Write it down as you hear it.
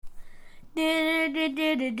That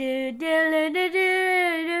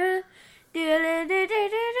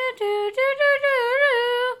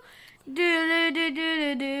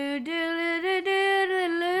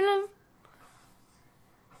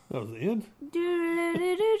was the end?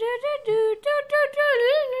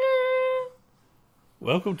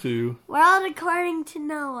 Welcome to World According to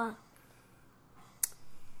Noah.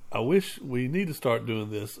 I wish we need to start doing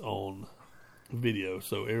this on video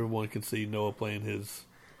so everyone can see Noah playing his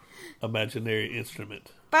imaginary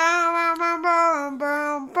instrument.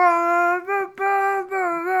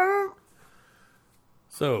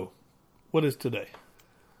 So, what is today?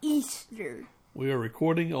 Easter. We are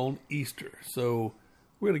recording on Easter, so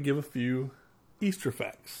we're going to give a few Easter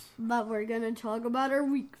facts. But we're going to talk about our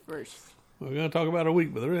week first. We're going to talk about our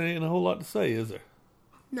week, but there ain't a whole lot to say, is there?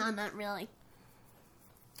 No, not really.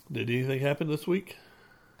 Did anything happen this week?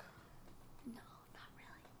 No, not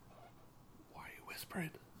really. Why are you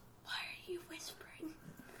whispering? Why are you whispering?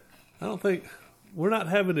 I don't think... We're not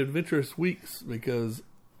having adventurous weeks because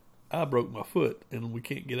I broke my foot and we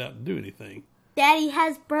can't get out and do anything. Daddy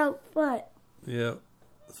has broke foot. Yeah,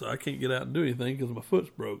 so I can't get out and do anything because my foot's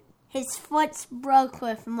broke. His foot's broke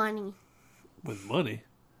with money. With money?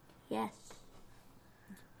 Yes.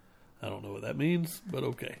 I don't know what that means, but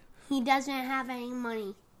okay. He doesn't have any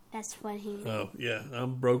money. That's what he means. Oh, yeah,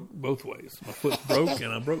 I'm broke both ways. My foot's broke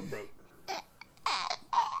and I'm broke.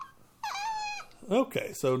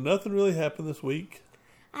 Okay, so nothing really happened this week.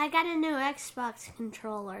 I got a new Xbox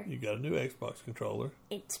controller. You got a new Xbox controller.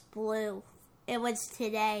 It's blue. It was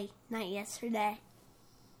today, not yesterday.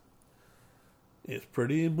 It's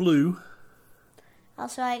pretty in blue.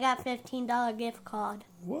 Also, I got $15 gift card.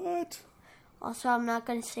 What? Also, I'm not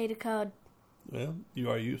going to say the code. Well, you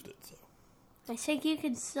already used it, so. I think you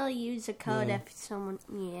can still use a code if someone...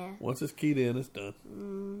 Yeah. Once it's keyed in, it's done.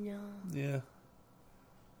 No. Yeah.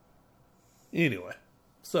 Anyway,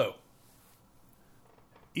 so,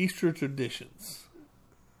 Easter traditions.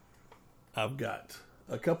 I've got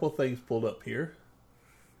a couple of things pulled up here.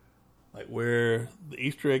 Like where the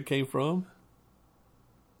Easter egg came from.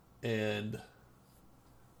 And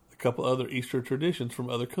a couple other Easter traditions from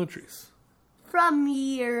other countries. From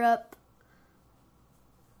Europe.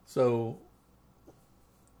 So,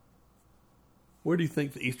 where do you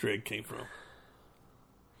think the Easter egg came from?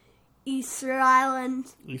 Easter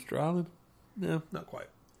Island. Easter Island? No, not quite.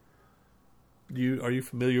 Are you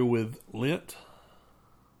familiar with Lent?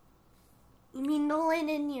 You mean the lint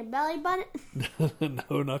in your belly button?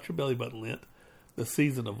 No, not your belly button Lent. The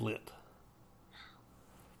season of Lent.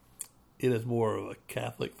 It is more of a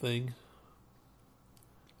Catholic thing.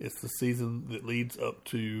 It's the season that leads up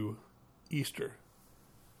to Easter.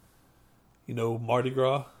 You know Mardi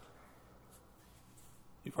Gras?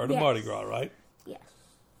 You've heard of Mardi Gras, right? Yes.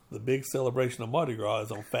 The big celebration of Mardi Gras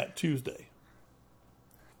is on Fat Tuesday.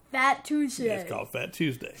 Fat Tuesday. Yeah, it's called Fat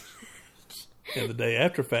Tuesday. And the day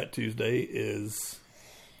after Fat Tuesday is,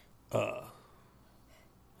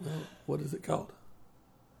 what is it called?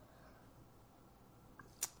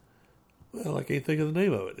 Well, I can't think of the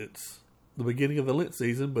name of it. It's the beginning of the Lent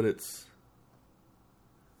season, but it's,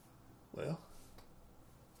 well,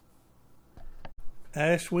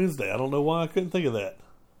 Ash Wednesday. I don't know why I couldn't think of that.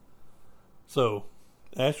 So,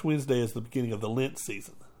 Ash Wednesday is the beginning of the Lent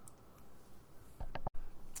season.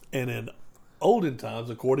 And in olden times,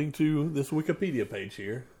 according to this Wikipedia page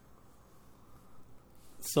here,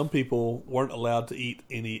 some people weren't allowed to eat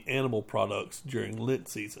any animal products during Lent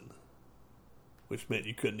season, which meant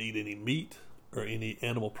you couldn't eat any meat or any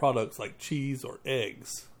animal products like cheese or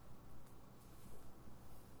eggs.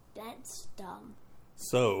 That's dumb.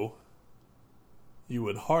 So, you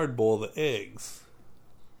would hard boil the eggs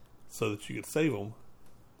so that you could save them,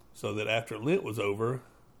 so that after Lent was over,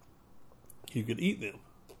 you could eat them.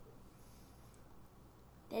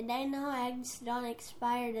 Did they know eggs don't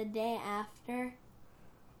expire the day after?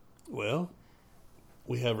 Well,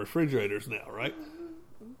 we have refrigerators now, right?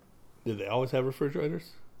 Did they always have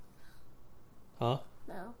refrigerators? Huh?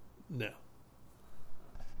 No. No.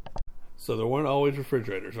 So there weren't always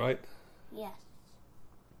refrigerators, right? Yes.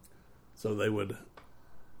 So they weren't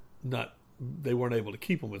able to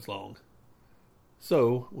keep them as long.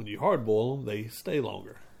 So when you hard boil them, they stay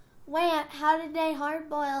longer. Wait, how did they hard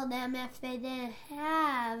boil them if they didn't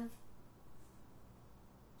have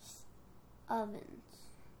ovens?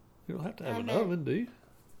 You don't have to have an oven, do you?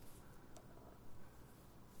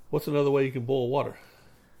 What's another way you can boil water?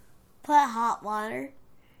 Put hot water.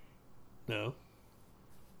 No.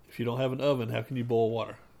 If you don't have an oven, how can you boil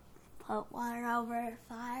water? Put water over a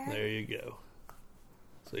fire. There you go.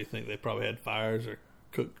 So you think they probably had fires or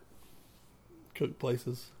cook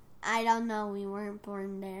places? I don't know. We weren't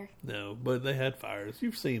born there. No, but they had fires.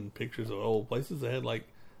 You've seen pictures of old places. They had like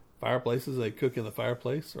fireplaces. They cook in the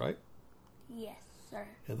fireplace, right? Yes, sir.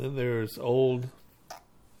 And then there's old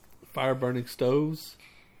fire burning stoves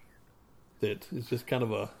that is just kind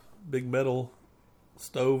of a big metal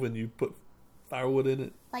stove, and you put firewood in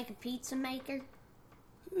it. Like a pizza maker?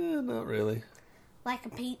 Not really. Like a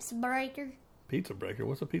pizza breaker? Pizza breaker?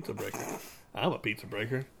 What's a pizza breaker? I'm a pizza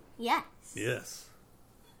breaker. Yes. Yes.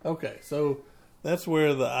 Okay, so that's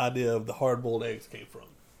where the idea of the hard-boiled eggs came from.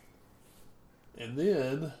 And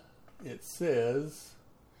then it says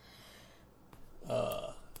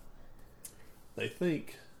they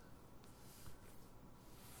think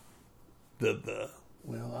that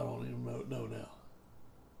well, I don't even know now.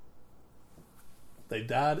 They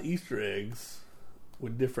dyed Easter eggs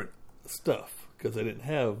with different stuff because they didn't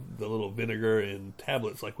have the little vinegar and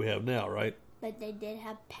tablets like we have now, right? But they did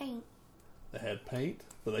have paint. They had paint,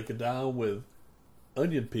 but they could dye them with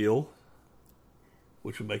onion peel,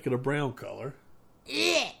 which would make it a brown color,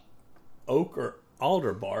 oak or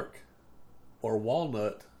alder bark, or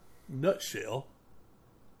walnut nutshell.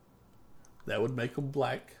 That would make them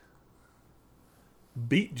black.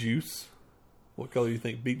 Beet juice. What color do you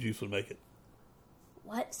think beet juice would make it?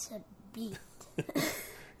 What's a beet?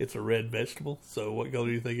 It's a red vegetable, so what color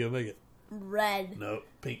do you think it would make it? Red. No,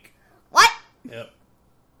 pink. What? Yep.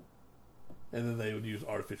 And then they would use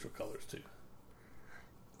artificial colors too.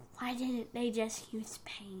 Why didn't they just use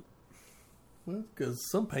paint? Well, because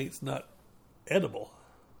some paint's not edible.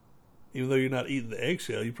 Even though you're not eating the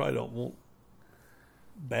eggshell, you probably don't want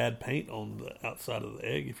bad paint on the outside of the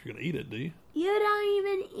egg if you're going to eat it, do you? You don't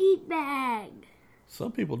even eat the egg.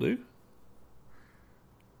 Some people do.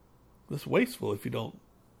 It's wasteful if you don't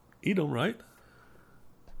eat them, right?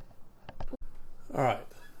 All right.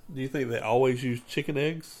 Do you think they always use chicken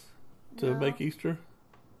eggs to make Easter?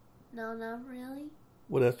 No, not really.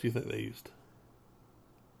 What else do you think they used?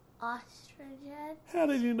 Ostrich egg? How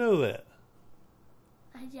did you know that?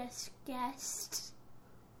 I just guessed.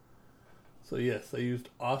 So yes, they used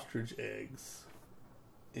ostrich eggs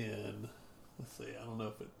in, let's see, I don't know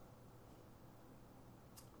if it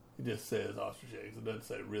just says ostrich eggs. It doesn't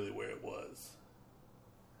say really where it was.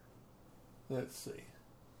 Let's see.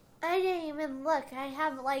 I didn't even look. I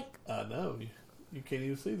have I know. You can't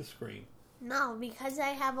even see the screen. No, because I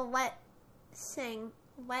have a wet thing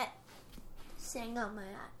on my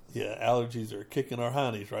eye. Yeah, allergies are kicking our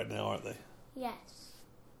heinies right now, aren't they? Yes.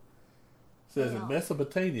 It says in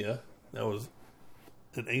Mesopotamia, that was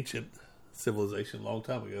an ancient civilization a long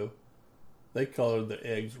time ago, they colored their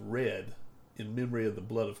eggs red in memory of the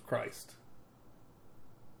blood of Christ.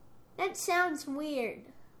 That sounds weird.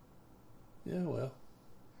 Yeah, well.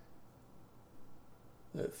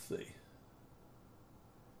 Let's see.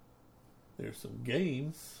 There's some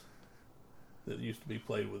games that used to be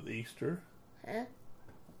played with Easter. Huh?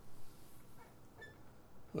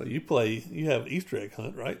 Well, you have Easter egg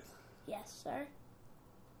hunt, right? Yes, sir.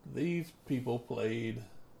 These people played,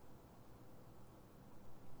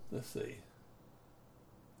 let's see,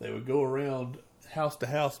 they would go around house to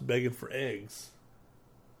house begging for eggs,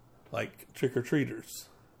 like trick-or-treaters.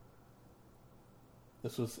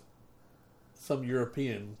 This was some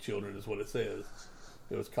European children is what it says.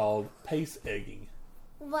 It was called pace egging.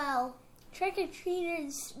 Well,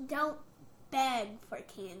 trick-or-treaters don't beg for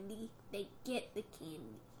candy. They get the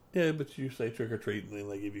candy. Yeah, but you say trick-or-treat and then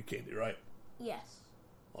they give you candy, right? Yes.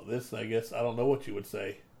 Well, this, I guess, I don't know what you would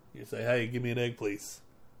say. You say, hey, give me an egg, please.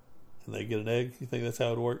 And they get an egg? You think that's how it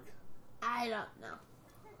would work? I don't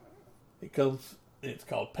know. It's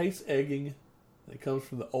called pace egging. It comes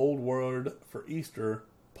from the old word for Easter,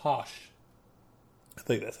 posh. I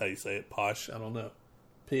think that's how you say it, posh. I don't know.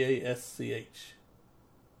 P-A-S-C-H.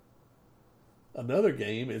 Another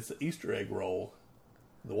game is the Easter egg roll.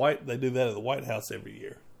 They do that at the White House every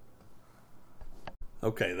year.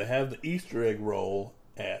 Okay, they have the Easter egg roll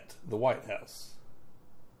at the White House.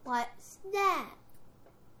 What's that?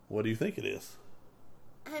 What do you think it is?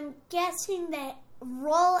 I'm guessing they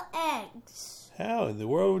roll eggs. How in the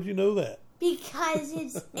world would you know that? Because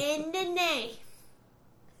it's in the name.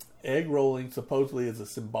 Egg rolling supposedly is a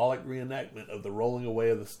symbolic reenactment of the rolling away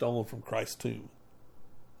of the stone from Christ's tomb.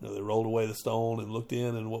 You know, they rolled away the stone and looked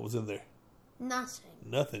in, and what was in there? Nothing.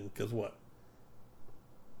 Nothing, because what?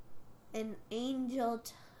 An angel...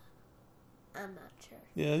 I'm not sure.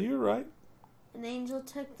 Yeah, you're right. An angel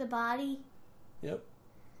took the body? Yep.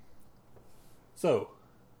 So,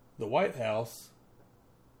 the White House,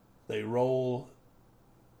 they roll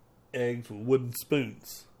eggs with wooden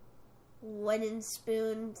spoons. Wooden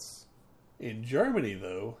spoons. In Germany,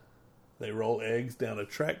 though, they roll eggs down a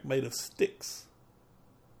track made of sticks.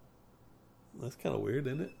 That's kind of weird,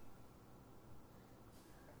 isn't it?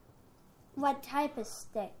 What type of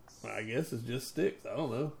sticks? I guess it's just sticks. I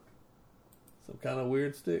don't know. Some kind of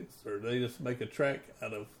weird sticks. Or they just make a track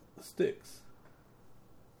out of sticks.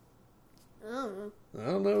 I don't know. I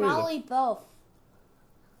don't know Probably either. both.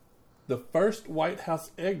 The first White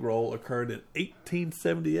House egg roll occurred in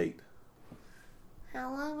 1878.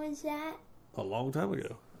 How long was that? A long time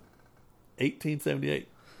ago. 1878.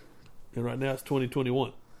 And right now it's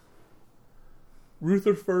 2021.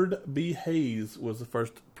 Rutherford B. Hayes was the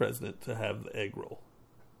first president to have the egg roll.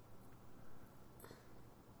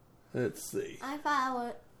 Let's see. I thought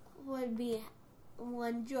it would be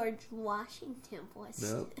when George Washington was.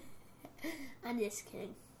 Nope. I'm just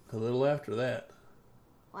kidding. A little after that.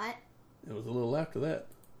 What? It was a little after that.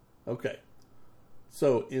 Okay.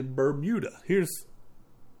 So in Bermuda,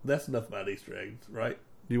 that's enough about Easter eggs, right?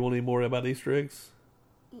 Do you want any more about Easter eggs?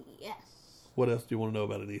 Yes. What else do you want to know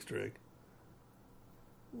about an Easter egg?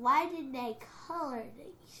 Why did they color the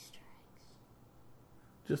Easter eggs?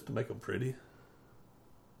 Just to make them pretty.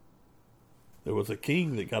 There was a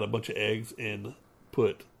king that got a bunch of eggs and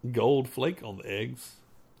put gold flake on the eggs.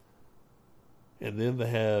 And then they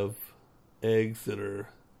have eggs that are,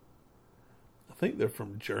 I think they're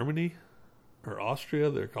from Germany or Austria.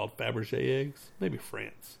 They're called Fabergé eggs. Maybe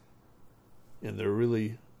France. And they're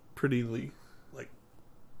really prettily, like,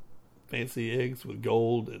 fancy eggs with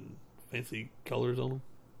gold and fancy colors on them.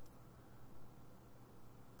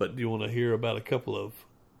 But do you want to hear about a couple of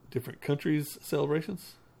different countries'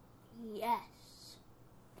 celebrations? Yes.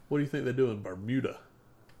 What do you think they do in Bermuda?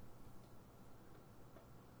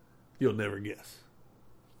 You'll never guess.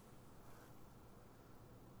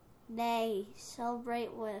 They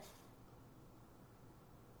celebrate with...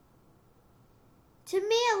 To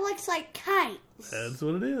me, it looks like kites. That's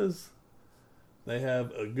what it is. They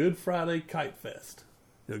have a Good Friday Kite Fest.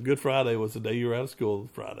 You know, Good Friday was the day you were out of school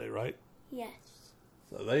Friday, right? Yes.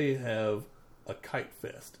 So they have a kite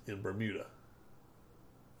fest in Bermuda.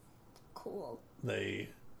 Cool. They,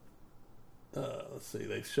 let's see,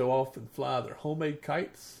 they show off and fly their homemade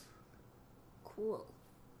kites. Cool.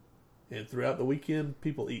 And throughout the weekend,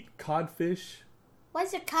 people eat codfish.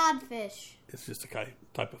 What's a codfish? It's just a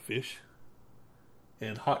type of fish.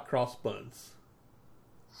 And hot cross buns.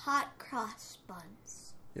 Hot cross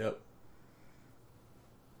buns. Yep.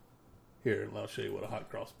 Here, I'll show you what a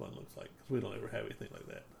hot cross bun looks like, because we don't ever have anything like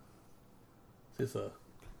that. It's just a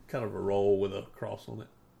kind of a roll with a cross on it.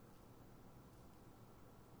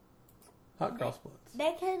 Hot cross buns.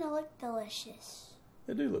 They kind of look delicious.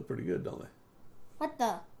 They do look pretty good, don't they? What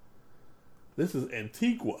the? This is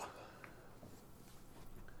Antigua.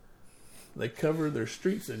 They cover their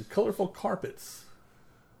streets in colorful carpets.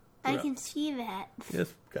 I can see that. Yeah,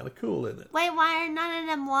 it's kind of cool, isn't it? Wait, why are none of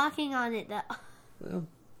them walking on it though? Well,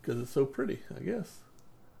 because it's so pretty, I guess.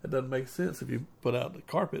 It doesn't make sense if you put out the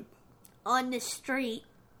carpet. On the street,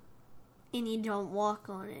 and you don't walk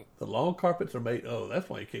on it. The long carpets are made... Oh, that's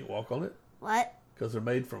why you can't walk on it. What? Because they're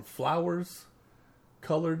made from flowers,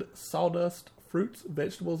 colored sawdust, fruits,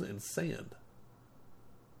 vegetables, and sand.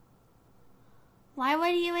 Why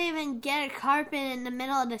would you even get a carpet in the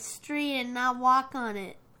middle of the street and not walk on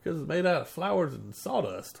it? Because it's made out of flowers and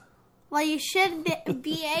sawdust. Well, you should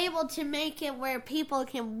be able to make it where people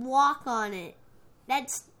can walk on it.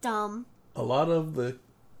 That's dumb. A lot of the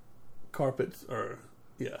carpets are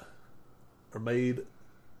made...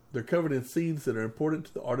 They're covered in scenes that are important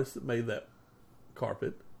to the artist that made that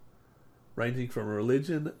carpet, ranging from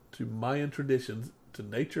religion to Mayan traditions to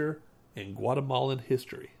nature and Guatemalan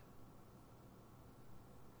history.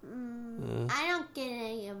 I don't get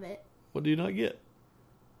any of it. What do you not get?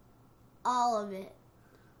 All of it.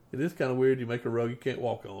 It is kind of weird. You make a rug you can't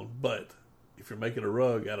walk on, but if you're making a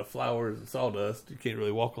rug out of flowers and sawdust, you can't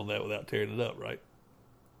really walk on that without tearing it up, right?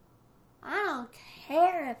 I don't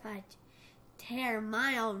care if I tear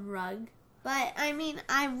my own rug, but I mean,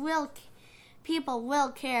 people will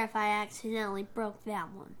care if I accidentally broke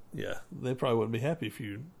that one. Yeah, they probably wouldn't be happy if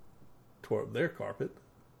you tore up their carpet.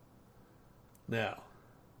 Now,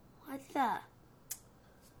 What the?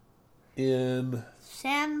 in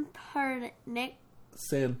San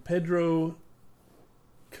Pedro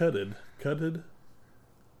Cutted,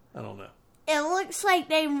 I don't know. It looks like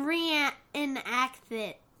they reenact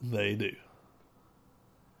it. They do.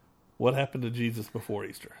 What happened to Jesus before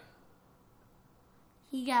Easter?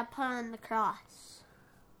 He got put on the cross.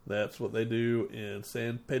 That's what they do in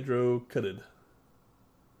San Pedro Cutted.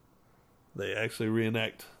 They actually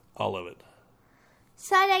reenact all of it.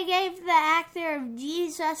 So they gave the actor of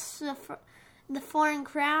Jesus the thorn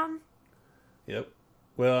crown? Yep.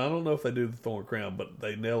 Well, I don't know if they do the thorn crown, but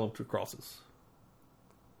they nail them to crosses.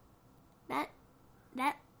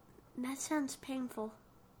 That sounds painful.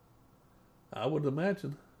 I would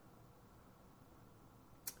imagine.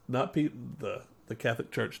 Not the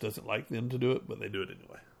Catholic Church doesn't like them to do it, but they do it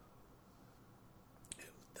anyway.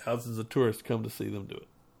 Thousands of tourists come to see them do it.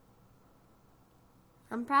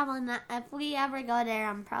 I'm probably not. If we ever go there,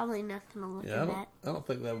 I'm probably not going to look at that. I don't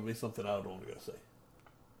think that would be something I would want to go see.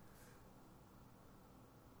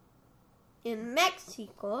 In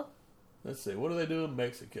Mexico. Let's see. What do they do in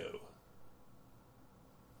Mexico?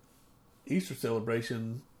 Easter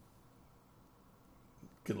celebration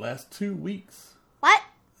could last 2 weeks. What?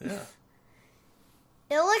 Yeah.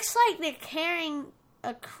 It looks like they're carrying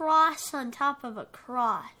a cross on top of a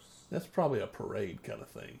cross. That's probably a parade kind of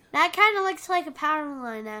thing. That kind of looks like a power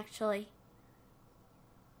line, actually.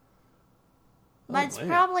 But it's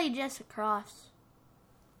probably just a cross.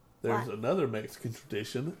 There's another Mexican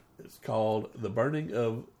tradition. It's called the burning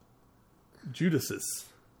of Judases.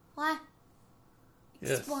 What?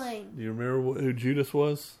 Yes. Explain. Do you remember who Judas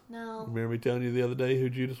was? No. Remember me telling you the other day who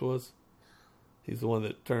Judas was? He's the one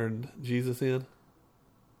that turned Jesus in.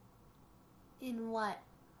 In what?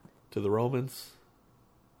 To the Romans.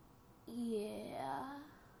 Yeah.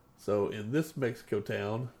 So in this Mexico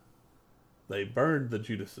town, they burned the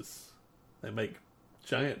Judases. They make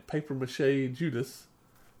giant paper mache Judas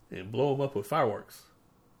and blow them up with fireworks.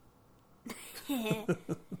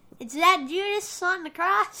 Is that Judas on the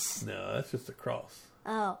cross? No, that's just a cross.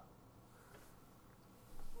 Oh.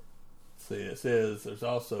 See, it says there's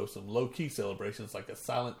also some low-key celebrations like a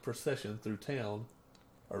silent procession through town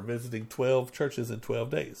or visiting 12 churches in 12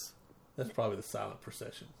 days. That's probably the silent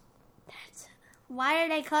procession. Why are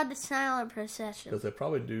they called the silent procession? Because they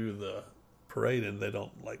probably do the parade and they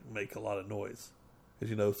don't make a lot of noise.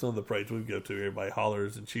 Because, some of the parades we go to, everybody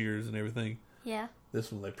hollers and cheers and everything. Yeah.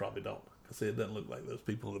 This one they probably don't. Because it doesn't look like those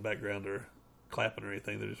people in the background are clapping or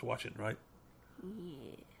anything. They're just watching, right?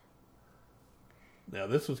 Yeah. Now,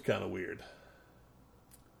 this was kind of weird.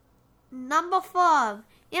 Number 5.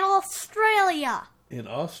 In Australia. In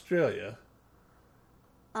Australia.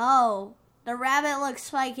 Oh. The rabbit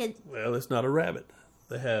looks like it. Well, it's not a rabbit.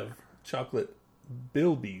 They have chocolate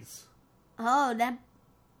bilbies. Oh,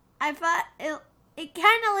 I thought it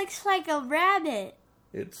kind of looks like a rabbit.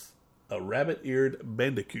 It's a rabbit-eared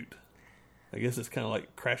bandicoot. I guess it's kind of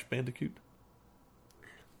like Crash Bandicoot.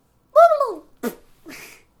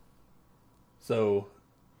 So,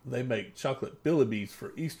 they make chocolate bilbies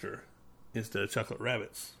for Easter instead of chocolate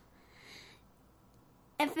rabbits.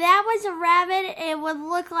 If that was a rabbit, it would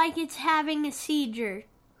look like it's having a seizure.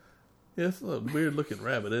 Yeah, it's a weird-looking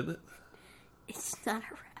rabbit, isn't it? It's not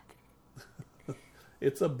a rabbit.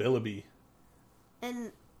 It's a bilby.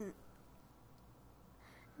 And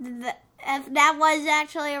if that was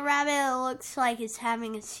actually a rabbit, it looks like it's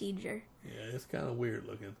having a seizure. Yeah, it's kind of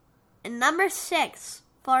weird-looking. And number 6,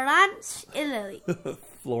 Florence, Italy.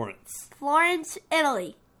 Florence,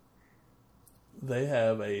 Italy. They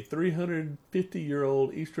have a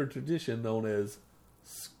 350-year-old Easter tradition known as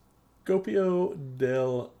Scopio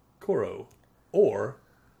del Coro, or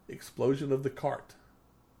Explosion of the Cart.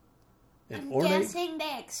 I'm guessing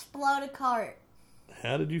they explode a cart.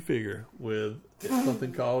 How did you figure with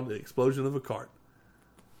something called the Explosion of a Cart?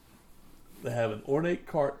 They have an ornate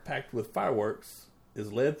cart packed with fireworks,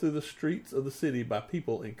 is led through the streets of the city by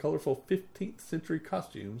people in colorful 15th century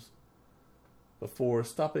costumes before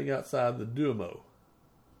stopping outside the Duomo.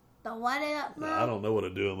 The what? Now, I don't know what a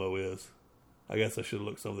Duomo is. I guess I should have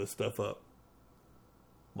looked some of this stuff up.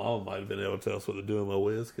 Mama might have been able to tell us what the Duomo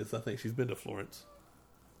is, because I think she's been to Florence.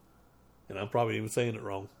 And I'm probably even saying it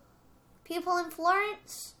wrong. People in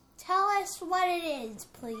Florence, tell us what it is,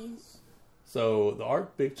 please. So, the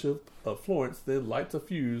Archbishop of Florence then lights a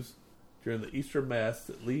fuse during the Easter Mass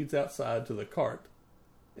that leads outside to the cart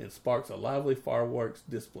and sparks a lively fireworks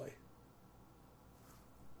display.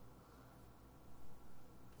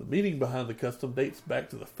 The meaning behind the custom dates back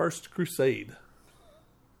to the First Crusade.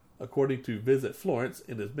 According to Visit Florence,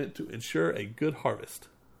 it is meant to ensure a good harvest.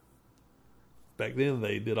 Back then,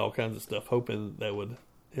 they did all kinds of stuff, hoping that would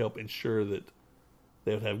help ensure that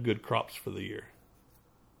they would have good crops for the year.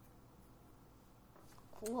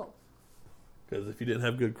 Cool. Because if you didn't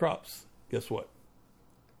have good crops, guess what?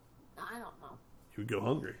 I don't know. You would go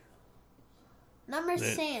hungry. Number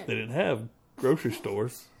sand. They didn't have grocery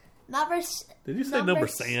stores. Did you say number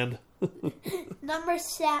sand? Number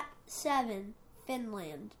 7.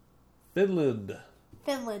 Finland. Finland.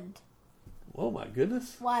 Oh my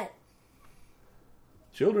goodness. What?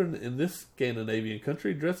 Children in this Scandinavian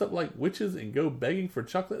country dress up like witches and go begging for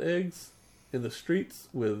chocolate eggs in the streets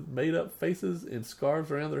with made-up faces and scarves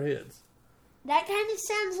around their heads. That kind of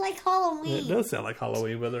sounds like Halloween. It does sound like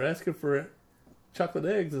Halloween, but they're asking for chocolate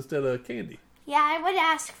eggs instead of candy. Yeah, I would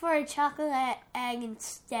ask for a chocolate egg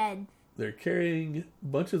instead. They're carrying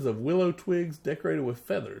bunches of willow twigs decorated with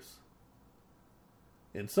feathers.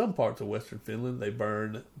 In some parts of western Finland, they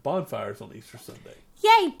burn bonfires on Easter Sunday.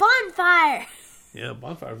 Yay, bonfire! Yeah,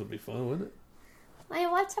 bonfires would be fun, wouldn't it? Wait,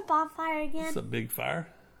 what's a bonfire again? It's a big fire.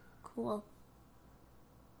 Cool.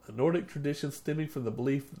 A Nordic tradition stemming from the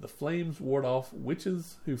belief that the flames ward off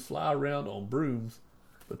witches who fly around on brooms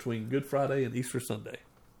between Good Friday and Easter Sunday.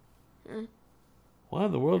 Why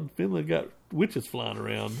in the world Finland got witches flying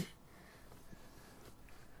around?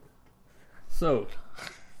 So,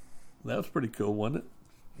 that was pretty cool, wasn't it?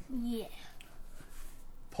 Yeah.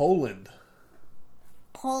 Poland.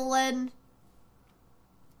 Poland.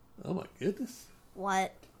 Oh my goodness.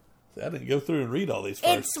 What? See, I didn't go through and read all these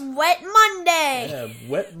first. It's Wet Monday. They have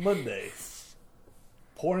Wet Monday.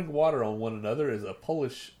 Pouring water on one another is a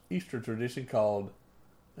Polish Easter tradition called,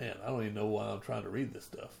 man, I don't even know why I'm trying to read this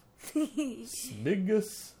stuff.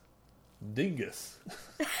 Smigus Dingus.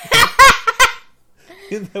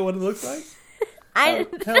 Isn't that what it looks like? How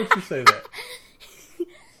would you say that?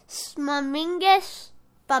 Smamingus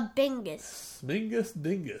Babingus. Smingus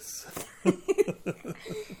Dingus.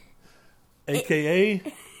 AKA,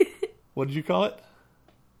 what did you call it?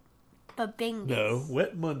 Babingus. No,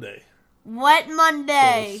 Wet Monday. Wet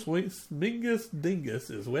Monday. So Smingus Dingus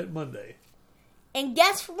is Wet Monday. And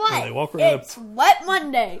guess what? And they walk around it's Wet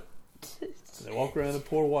Monday. They walk around and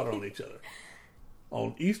pour water on each other.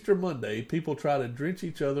 On Easter Monday, people try to drench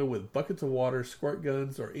each other with buckets of water, squirt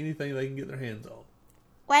guns, or anything they can get their hands on.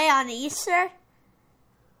 Wait, on Easter?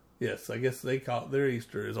 Yes, I guess they call it, their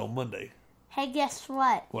Easter is on Monday. Hey, guess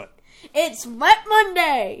what? What? It's Wet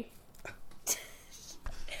Monday.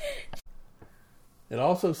 It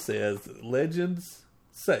also says that legends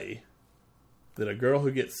say that a girl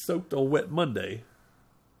who gets soaked on Wet Monday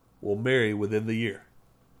will marry within the year.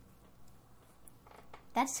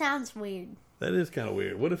 That sounds weird. That is kind of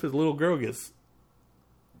weird. What if his little girl gets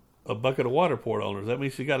a bucket of water poured on her? Does that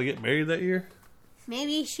mean she got to get married that year?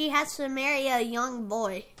 Maybe she has to marry a young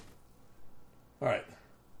boy. All right.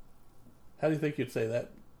 How do you think you'd say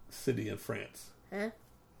that city in France? Huh?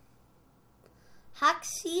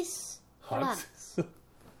 Hoxis France.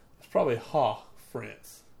 It's probably Ha,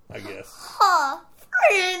 France, I guess. Ha,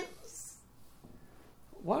 France.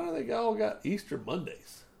 Why do they all got Easter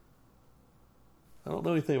Mondays? I don't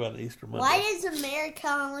know anything about an Easter Monday. Why does America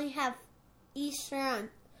only have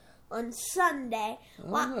Easter on Sunday? I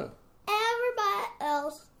don't know. Everybody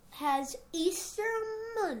else has Easter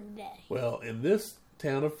Monday. Well, in this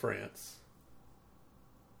town of France,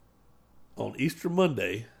 on Easter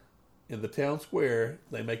Monday, in the town square,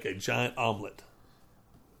 they make a giant omelet.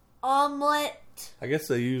 Omelet. I guess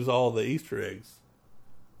they use all the Easter eggs.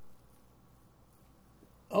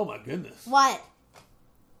 Oh my goodness. What?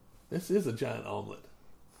 This is a giant omelet.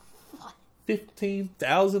 What?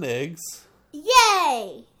 15,000 eggs.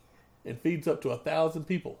 Yay! And feeds up to 1,000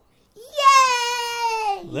 people.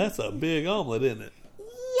 Yay! That's a big omelet, isn't it?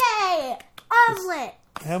 Yay! Omelet.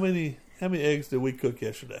 How many eggs did we cook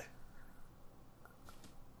yesterday?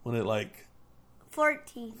 Wasn't it like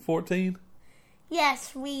 14. 14?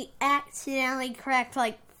 Yes, we accidentally cracked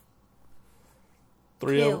like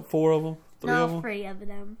Three of them? Four of them? Three of them? 3 of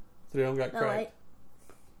them. 3 of them got cracked. Wait.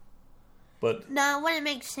 But No, it wouldn't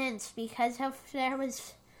make sense because if there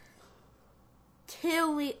was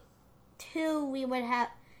 2, we would have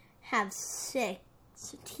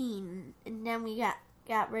 16, and then we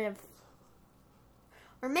got rid of,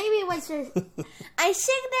 or maybe it was just, I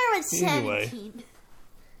think there was 17.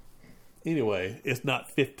 Anyway, it's not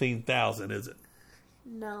 15,000, is it?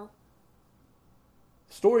 No.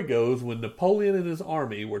 Story goes, when Napoleon and his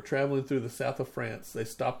army were traveling through the south of France, they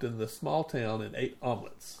stopped in the small town and ate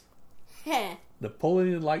omelets. Heh.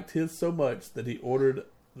 Napoleon liked his so much that he ordered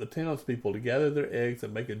the townspeople to gather their eggs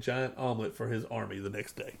and make a giant omelet for his army the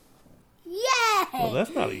next day. Yay! Well,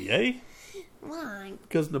 that's not a yay. Why?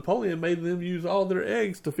 Because Napoleon made them use all their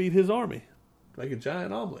eggs to feed his army. Make a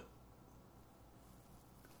giant omelet.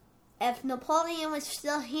 If Napoleon was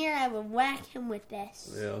still here, I would whack him with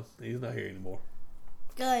this. Yeah, he's not here anymore.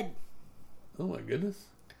 Good. Oh my goodness.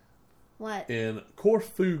 What? In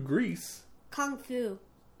Corfu, Greece. Kung Fu.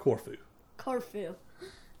 Corfu. Corfu.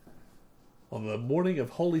 On the morning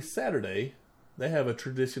of Holy Saturday, they have a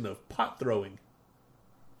tradition of pot throwing.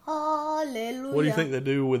 Hallelujah. What do you think they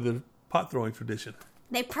do with the pot throwing tradition?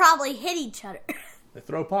 They probably hit each other. They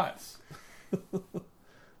throw pots.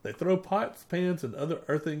 They throw pots, pans, and other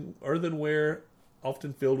earthenware,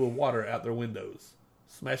 often filled with water, out their windows,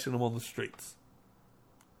 smashing them on the streets.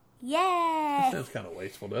 Yeah. That sounds kind of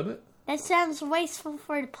wasteful, doesn't it? That sounds wasteful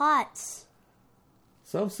for the pots.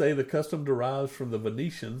 Some say the custom derives from the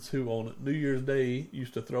Venetians who on New Year's Day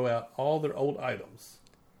used to throw out all their old items.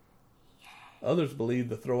 Others believe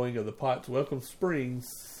the throwing of the pots welcomes spring,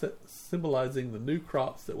 symbolizing the new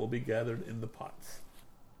crops that will be gathered in the pots.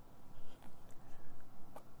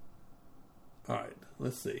 Alright,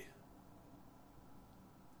 let's see.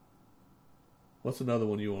 What's another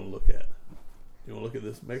one you want to look at? You want to look at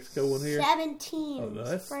this Mexico one here? 17. Oh, no,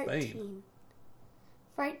 that's 13. Spain.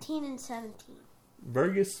 13 and 17.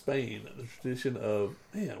 Burgos, Spain, the tradition of...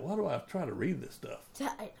 Man, why do I try to read this stuff?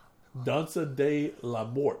 Danza de la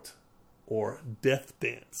Mort, or Death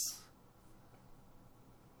Dance.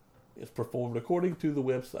 It's performed according to the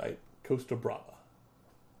website Costa Brava.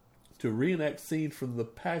 To reenact scenes from the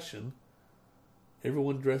Passion,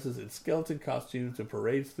 everyone dresses in skeleton costumes and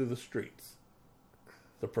parades through the streets.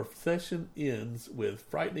 The procession ends with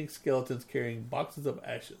frightening skeletons carrying boxes of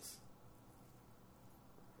ashes.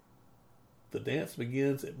 The dance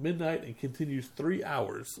begins at midnight and continues 3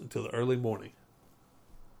 hours until the early morning.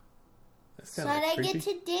 That's So kinda they creepy. get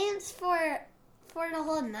to dance for the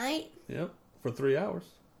whole night? Yep, for 3 hours.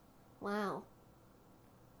 Wow.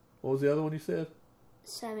 What was the other one you said?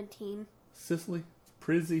 17. Sicily?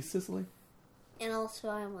 Prizzi, Sicily? And also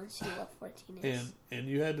I want to see what 14 is. And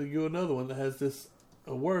you had to go another one that has this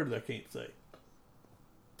a word that I can't say.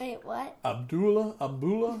 Wait, what?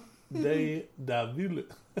 Abdullah de Davila.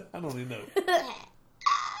 I don't even know.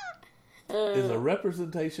 Is a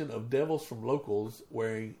representation of devils from locals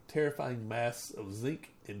wearing terrifying masks of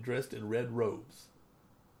zinc and dressed in red robes.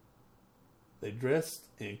 They dressed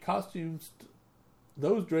in costumes.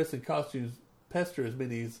 Those dressed in costumes pester as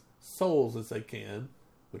many souls as they can,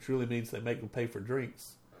 which really means they make them pay for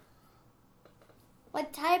drinks.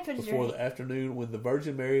 What type of Before drink? the afternoon, when the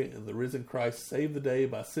Virgin Mary and the risen Christ save the day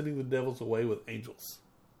by sending the devils away with angels.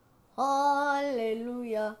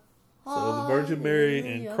 Hallelujah. So the Virgin Mary and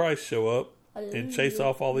Hallelujah. Christ show up and chase Hallelujah.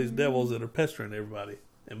 off all these devils that are pestering everybody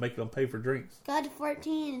and make them pay for drinks. Got to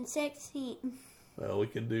 14 and 16. Well,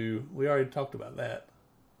 we already talked about that.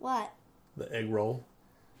 What? The egg roll.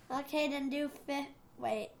 Okay, then do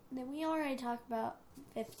wait, then we already talked about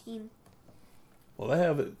 15. Well, they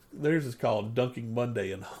have it. Theirs is called Dunking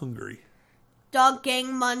Monday in Hungary.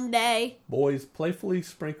 Dunking Monday. Boys playfully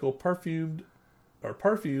sprinkle perfume or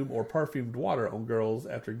perfumed water on girls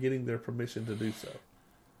after getting their permission to do so.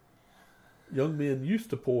 Young men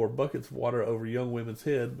used to pour buckets of water over young women's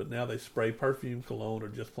head, but now they spray perfume, cologne, or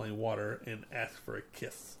just plain water and ask for a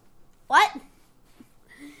kiss. What?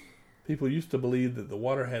 People used to believe that the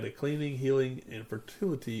water had a cleaning, healing, and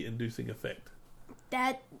fertility-inducing effect.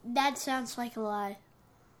 That sounds like a lie.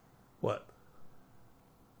 What?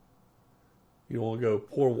 You want to go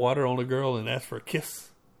pour water on a girl and ask for a kiss?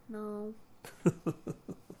 No. All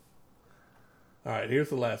right, here's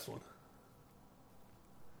the last one.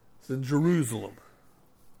 It's in Jerusalem.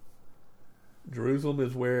 Jerusalem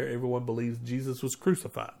is where everyone believes Jesus was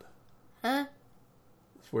crucified. Huh?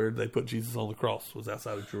 It's where they put Jesus on the cross, was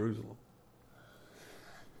outside of Jerusalem.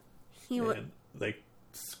 And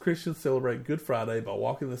Christians celebrate Good Friday by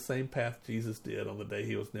walking the same path Jesus did on the day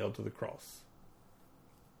he was nailed to the cross.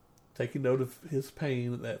 Taking note of his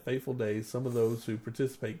pain that fateful day, some of those who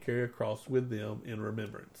participate carry a cross with them in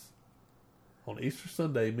remembrance. On Easter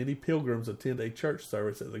Sunday, many pilgrims attend a church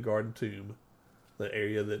service at the Garden Tomb, the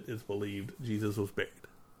area that is believed Jesus was buried.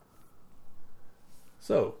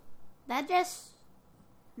 So,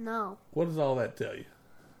 no. what does all that tell you?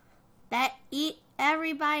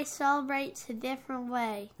 Everybody celebrates a different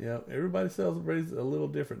way. Yeah, everybody celebrates a little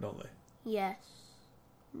different, don't they? Yes.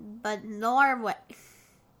 But Norway.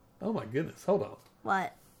 Oh my goodness, hold on.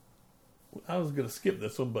 What? I was going to skip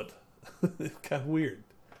this one, but it's kind of weird.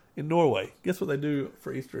 In Norway, guess what they do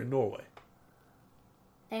for Easter in Norway?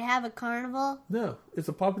 They have a carnival? No, it's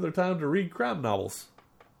a popular time to read crime novels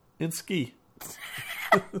and ski.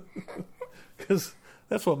 Because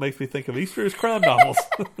that's what makes me think of Easter is crime novels.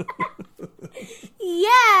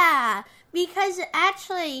 Yeah! Because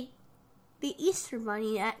actually, the Easter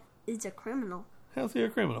Bunny is a criminal. How's he a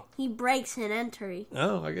criminal? He breaks an entry.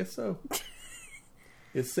 Oh, I guess so.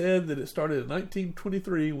 It's said that it started in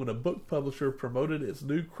 1923 when a book publisher promoted its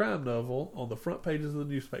new crime novel on the front pages of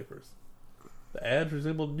the newspapers. The ads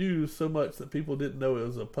resembled news so much that people didn't know it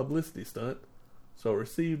was a publicity stunt, so it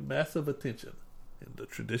received massive attention, and the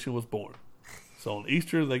tradition was born. So on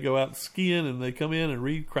Easter, they go out skiing and they come in and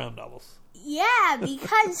read crime novels. Yeah,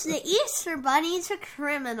 because the Easter Bunny's a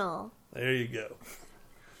criminal. There you go.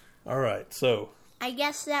 All right, so I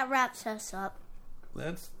guess that wraps us up.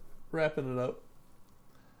 that's wrapping it up.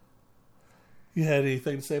 You had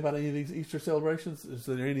anything to say about any of these Easter celebrations? Is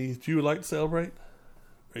there any that you would like to celebrate?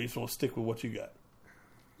 Or you just want to stick with what you got?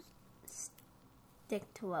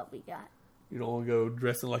 Stick to what we got. You don't want to go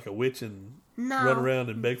dressing like a witch and No. run around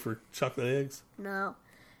and beg for chocolate eggs? No.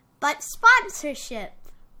 But sponsorship.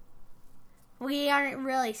 We aren't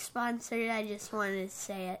really sponsored. I just wanted to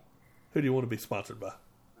say it. Who do you want to be sponsored by?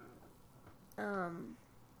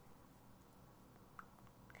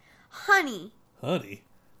 Honey. Honey?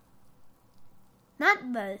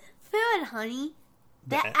 Not the food honey.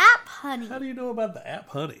 The The app honey. How do you know about the app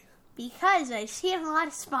Honey? Because I've seen a lot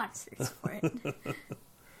of sponsors for it.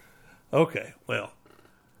 Okay, well,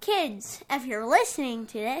 Kids, if you're listening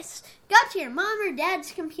to this, go to your mom or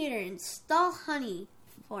dad's computer and install Honey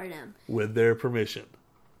for them. with their permission.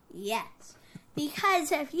 Yes.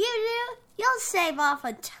 Because if you do, you'll save off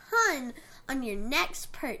a ton on your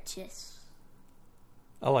next purchase.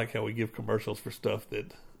 I like how we give commercials for stuff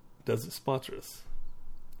that doesn't sponsor us.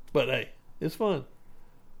 But hey, it's fun.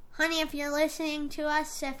 Honey, if you're listening to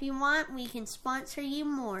us, if you want, we can sponsor you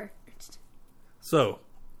more. So,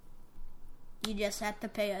 You just have to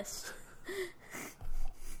pay us.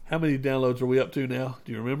 how many downloads are we up to now?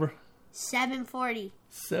 Do you remember? 740.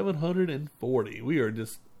 740. We are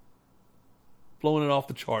just blowing it off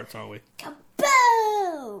the charts, aren't we?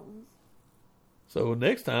 Kaboom! So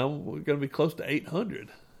next time, we're going to be close to 800.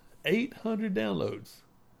 800 downloads.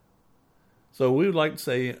 So we would like to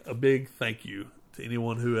say a big thank you to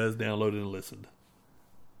anyone who has downloaded and listened.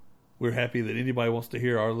 We're happy that anybody wants to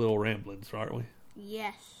hear our little ramblings, aren't we?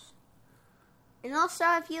 Yes. And also,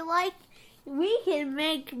 if you like, we can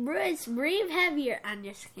make Bruce breathe heavier. I'm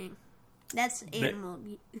just kidding. That's animal.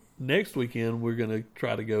 Next weekend, we're going to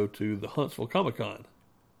try to go to the Huntsville Comic Con.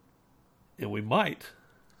 And we might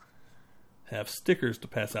have stickers to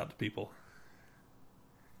pass out to people.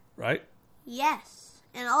 Right? Yes.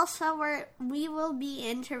 And also, we will be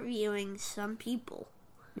interviewing some people.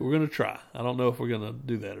 We're going to try. I don't know if we're going to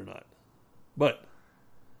do that or not. But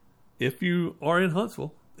if you are in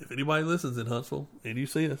Huntsville, if anybody listens in Huntsville and you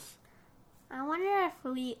see us, I wonder if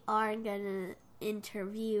we are going to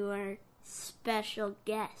interview our special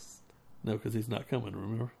guest. no, because he's not coming,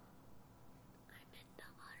 remember? I meant the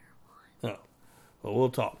other one. No. Well, we'll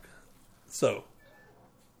talk. So,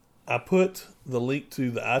 I put the link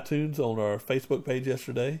to the iTunes on our Facebook page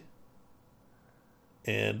yesterday.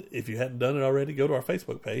 And if you hadn't done it already, go to our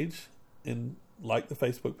Facebook page and like the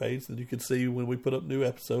Facebook page, and you can see when we put up new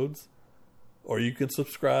episodes. Or you can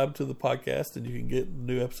subscribe to the podcast and you can get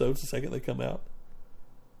new episodes the second they come out.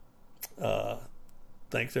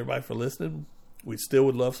 Thanks everybody for listening. We still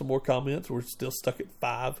would love some more comments. We're still stuck at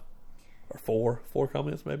 5 or 4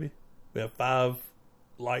 comments maybe. We have 5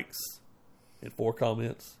 likes and 4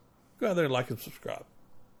 comments. Go out there and like and subscribe.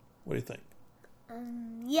 What do you think?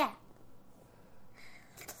 Yeah.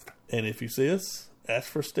 And if you see us, ask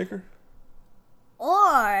for a sticker.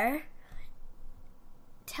 Or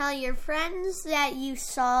tell your friends that you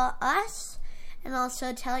saw us, and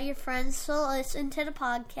also tell your friends to listen to the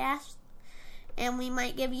podcast. And we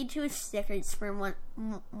might give you 2 stickers, for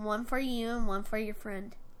one for you and one for your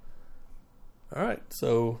friend. All right.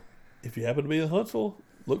 So if you happen to be in Huntsville,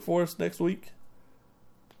 look for us next week.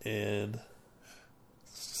 And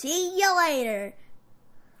See you later.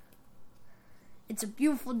 It's a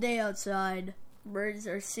beautiful day outside. Birds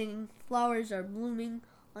are singing, flowers are blooming.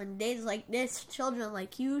 On days like this, children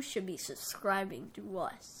like you should be subscribing to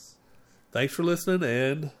us. thanks for listening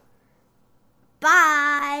and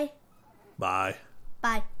Bye. bye.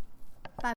 Bye.